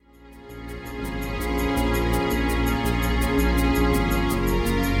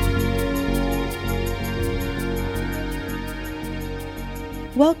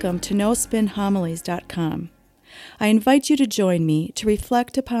Welcome to NoSpinHomilies.com. I invite you to join me to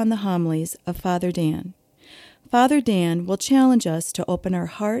reflect upon the homilies of Father Dan. Father Dan will challenge us to open our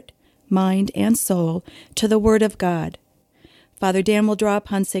heart, mind, and soul to the Word of God. Father Dan will draw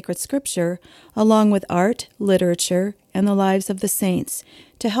upon sacred scripture along with art, literature, and the lives of the saints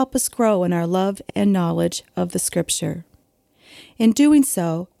to help us grow in our love and knowledge of the scripture. In doing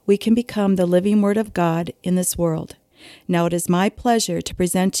so, we can become the living Word of God in this world. Now it is my pleasure to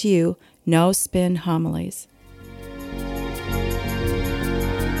present to you No Spin Homilies.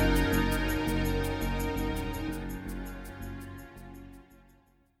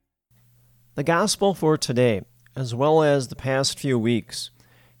 The Gospel for today, as well as the past few weeks,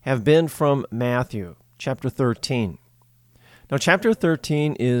 have been from Matthew, chapter 13. Now, chapter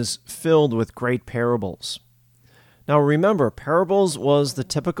 13 is filled with great parables. Now, remember, parables was the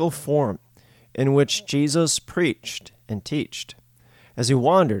typical form in which Jesus preached and taught as he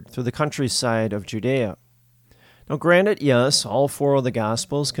wandered through the countryside of Judea. Now, granted, yes, all four of the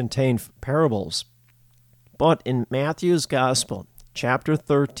Gospels contain parables, but in Matthew's Gospel, chapter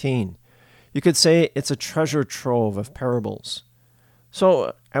 13, you could say it's a treasure trove of parables.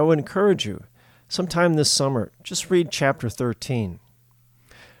 So I would encourage you, sometime this summer, just read chapter 13.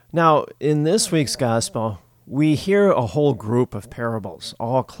 Now, in this week's Gospel, we hear a whole group of parables,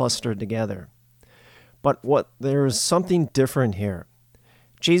 all clustered together. But there is something different here.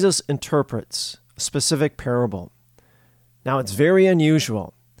 Jesus interprets a specific parable. Now, it's very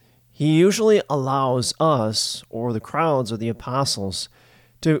unusual. He usually allows us, or the crowds or the apostles,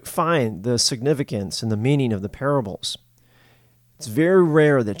 to find the significance and the meaning of the parables. It's very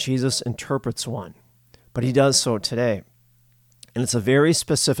rare that Jesus interprets one, but he does so today. And it's a very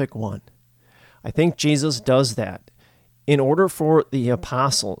specific one. I think Jesus does that in order for the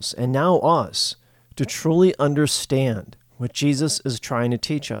apostles, and now us, to truly understand what Jesus is trying to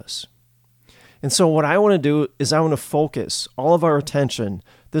teach us. And so what I want to do is I want to focus all of our attention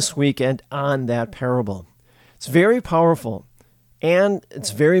this weekend on that parable. It's very powerful, and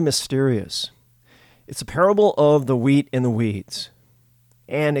it's very mysterious. It's a parable of the wheat and the weeds,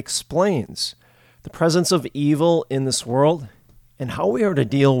 and explains the presence of evil in this world and how we are to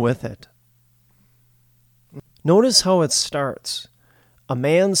deal with it. Notice how it starts. A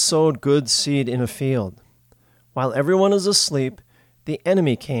man sowed good seed in a field. While everyone is asleep, the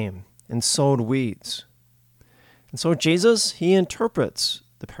enemy came and sowed weeds. And so Jesus, he interprets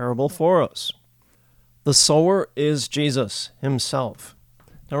the parable for us. The sower is Jesus himself.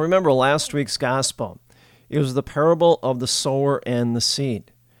 Now remember last week's gospel. It was the parable of the sower and the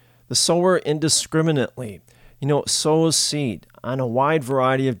seed. The sower indiscriminately, sows seed on a wide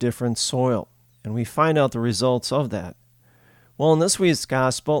variety of different soil. And we find out the results of that. Well, in this week's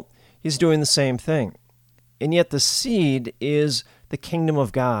gospel, he's doing the same thing. And yet the seed is the kingdom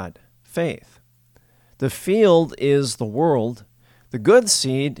of God, faith. The field is the world. The good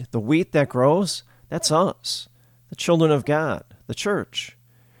seed, the wheat that grows, that's us, the children of God, the church.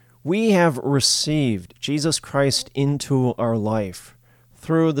 We have received Jesus Christ into our life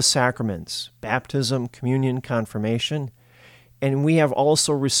through the sacraments, baptism, communion, confirmation, and we have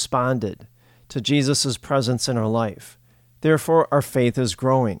also responded to Jesus' presence in our life. Therefore, our faith is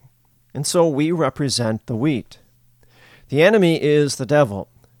growing, and so we represent the wheat. The enemy is the devil.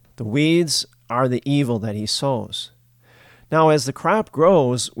 The weeds are the evil that he sows. Now, as the crop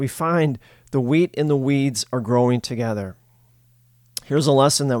grows, we find the wheat and the weeds are growing together. Here's a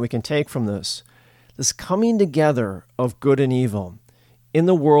lesson that we can take from this. This coming together of good and evil in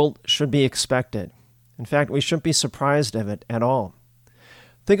the world should be expected. In fact, we shouldn't be surprised of it at all.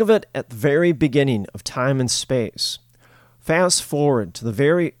 Think of it at the very beginning of time and space. Fast forward to the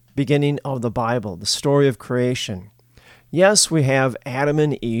very beginning of the Bible, the story of creation. Yes, we have Adam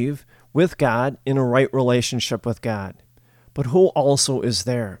and Eve with God in a right relationship with God. But who also is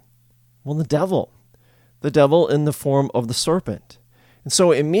there? Well, the devil. The devil in the form of the serpent. And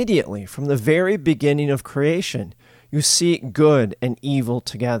so immediately, from the very beginning of creation, you see good and evil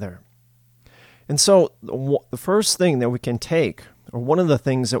together. And so the first thing that we can take, or one of the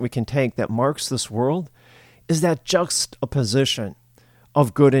things that we can take that marks this world, is that juxtaposition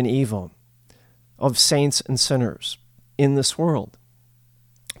of good and evil, of saints and sinners in this world.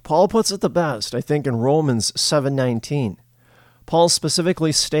 Paul puts it the best, I think, in Romans 7:19. Paul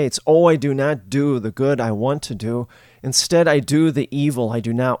specifically states, "Oh, I do not do the good I want to do. Instead, I do the evil I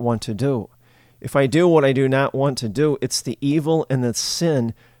do not want to do. If I do what I do not want to do, it's the evil and the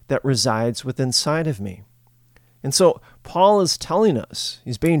sin that resides within inside of me." And so Paul is telling us,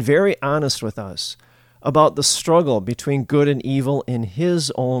 he's being very honest with us, about the struggle between good and evil in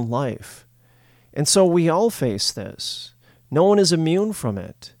his own life. And so we all face this. No one is immune from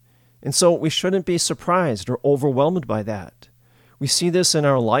it. And so we shouldn't be surprised or overwhelmed by that. We see this in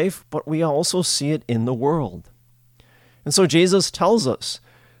our life, but we also see it in the world. And so Jesus tells us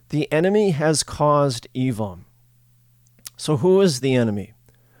the enemy has caused evil. So who is the enemy?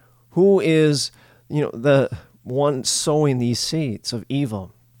 Who is, the one sowing these seeds of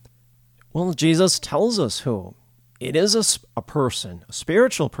evil? Well, Jesus tells us who. It is a person, a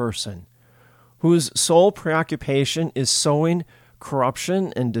spiritual person, whose sole preoccupation is sowing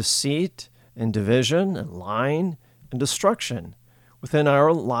corruption and deceit and division and lying and destruction within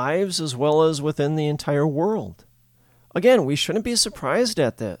our lives as well as within the entire world. Again, we shouldn't be surprised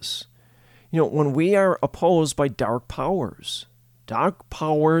at this. When we are opposed by dark powers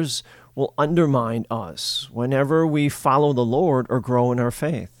will undermine us whenever we follow the Lord or grow in our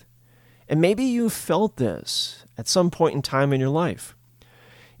faith. And maybe you felt this at some point in time in your life.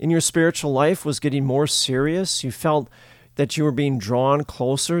 In your spiritual life was getting more serious. You felt that you were being drawn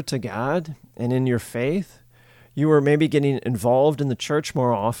closer to God and in your faith. You were maybe getting involved in the church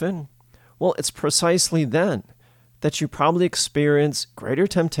more often. Well, it's precisely then that you probably experience greater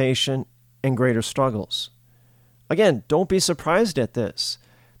temptation and greater struggles. Again, don't be surprised at this.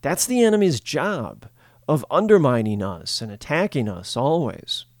 That's the enemy's job of undermining us and attacking us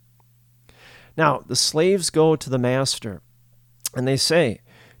always. Now, the slaves go to the master and they say,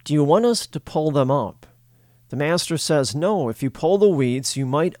 "Do you want us to pull them up?" The master says, "No, if you pull the weeds, you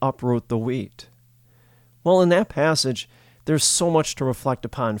might uproot the wheat." Well, in that passage, there's so much to reflect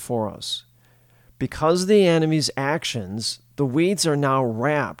upon for us. Because of the enemy's actions, the weeds are now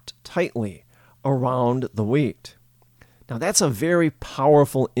wrapped tightly around the wheat. Now, that's a very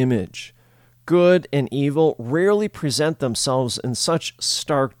powerful image. Good and evil rarely present themselves in such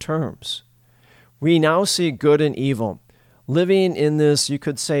stark terms. We now see good and evil living in this, you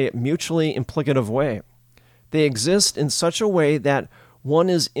could say, mutually implicative way. They exist in such a way that one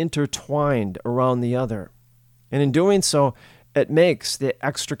is intertwined around the other. And in doing so, it makes the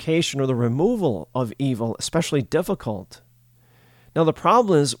extrication or the removal of evil especially difficult. Now, the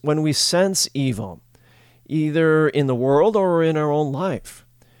problem is when we sense evil, either in the world or in our own life,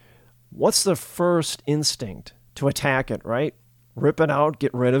 what's the first instinct? To attack it, right? Rip it out,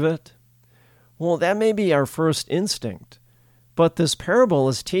 get rid of it? Well, that may be our first instinct. But this parable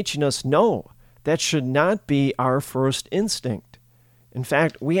is teaching us, no, that should not be our first instinct. In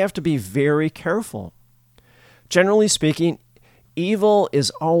fact, we have to be very careful. Generally speaking, evil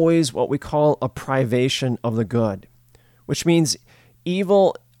is always what we call a privation of the good, which means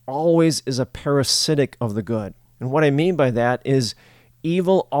evil always is a parasitic of the good. And what I mean by that is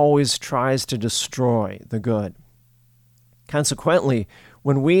evil always tries to destroy the good. Consequently,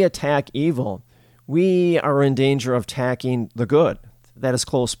 when we attack evil, we are in danger of attacking the good that is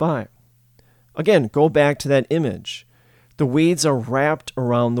close by. Again, go back to that image. The weeds are wrapped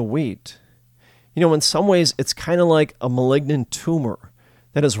around the wheat. In some ways, it's kind of like a malignant tumor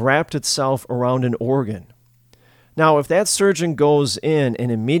that has wrapped itself around an organ. Now, if that surgeon goes in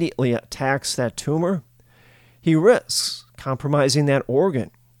and immediately attacks that tumor, he risks compromising that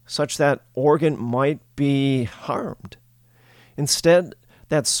organ, such that organ might be harmed. Instead,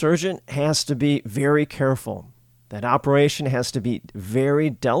 that surgeon has to be very careful. That operation has to be very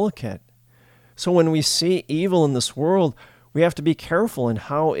delicate. So when we see evil in this world, we have to be careful in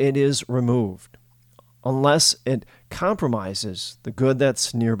how it is removed, unless it compromises the good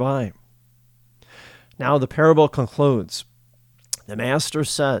that's nearby. Now the parable concludes. The master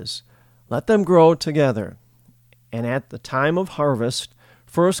says, "Let them grow together, and at the time of harvest,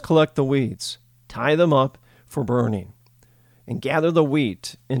 first collect the weeds, tie them up for burning, and gather the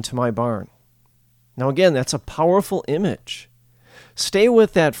wheat into my barn." Now again, that's a powerful image. Stay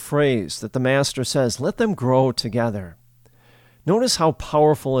with that phrase that the master says, "Let them grow together." Notice how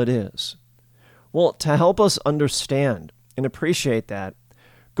powerful it is. Well, to help us understand and appreciate that,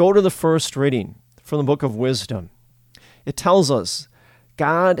 go to the first reading from the book of Wisdom. It tells us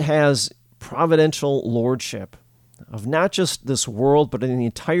God has providential lordship of not just this world, but in the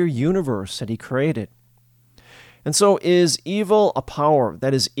entire universe that he created. And so is evil a power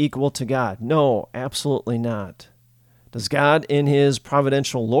that is equal to God? No, absolutely not. Does God in his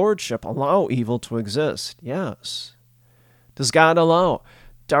providential lordship allow evil to exist? Yes. Does God allow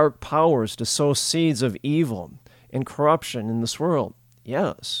dark powers to sow seeds of evil and corruption in this world?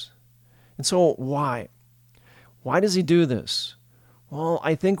 Yes. And so why? Why does he do this? Well,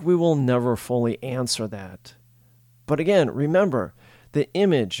 I think we will never fully answer that. But again, remember, the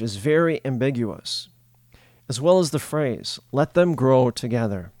image is very ambiguous, as well as the phrase, "Let them grow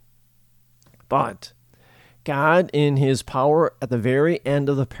together." But God, in his power, at the very end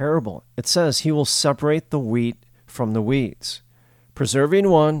of the parable, it says he will separate the wheat from the weeds, preserving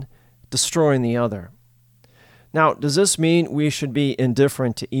one, destroying the other. Now, does this mean we should be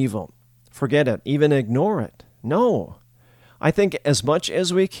indifferent to evil? Forget it, even ignore it? No. I think as much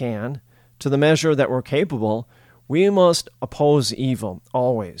as we can, to the measure that we're capable, we must oppose evil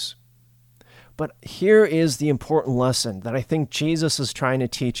always. But here is the important lesson that I think Jesus is trying to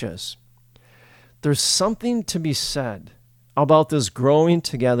teach us. There's something to be said about this growing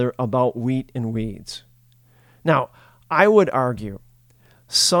together about wheat and weeds. Now, I would argue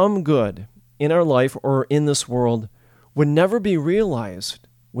some good in our life or in this world would never be realized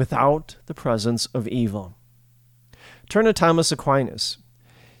without the presence of evil. Turn to Thomas Aquinas.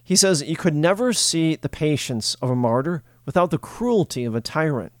 He says you could never see the patience of a martyr without the cruelty of a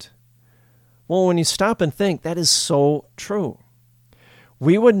tyrant. Well, when you stop and think, that is so true.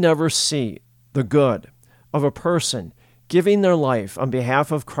 We would never see the good of a person giving their life on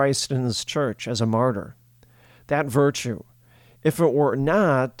behalf of Christ and His church as a martyr, that virtue, if it were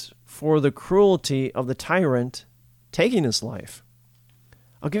not for the cruelty of the tyrant taking his life.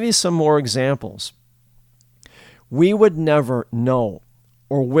 I'll give you some more examples. We would never know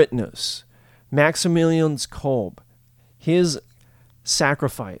or witness Maximilian Kolbe, his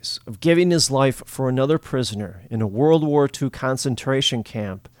sacrifice of giving his life for another prisoner in a World War II concentration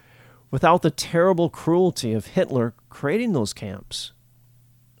camp without the terrible cruelty of Hitler creating those camps.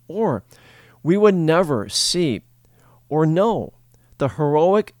 Or we would never see or know the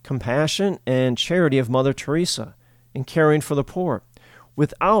heroic compassion and charity of Mother Teresa in caring for the poor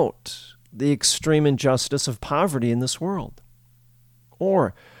without the extreme injustice of poverty in this world.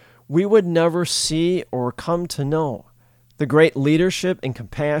 Or we would never see or come to know the great leadership and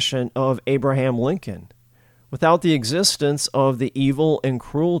compassion of Abraham Lincoln without the existence of the evil and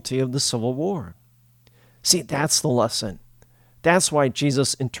cruelty of the Civil War. See, that's the lesson. That's why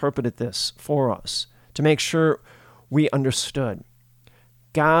Jesus interpreted this for us, to make sure we understood.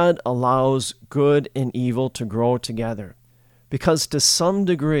 God allows good and evil to grow together because to some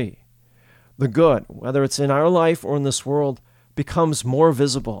degree, the good, whether it's in our life or in this world, becomes more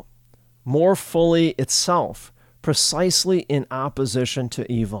visible, more fully itself, precisely in opposition to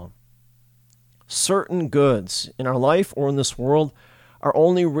evil. Certain goods in our life or in this world are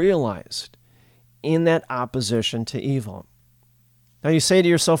only realized in that opposition to evil. Now you say to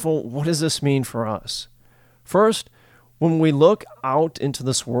yourself, well, what does this mean for us? First, when we look out into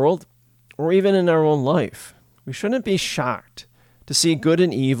this world, or even in our own life, we shouldn't be shocked to see good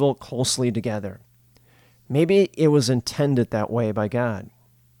and evil closely together. Maybe it was intended that way by God.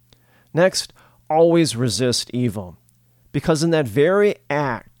 Next, always resist evil, because in that very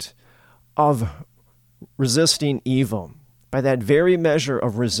act of resisting evil, by that very measure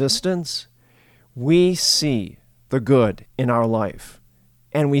of resistance, we see the good in our life,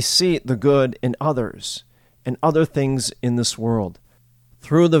 and we see the good in others and other things in this world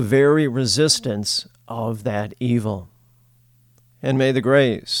through the very resistance of that evil. And may the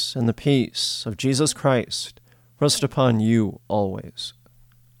grace and the peace of Jesus Christ rest upon you always.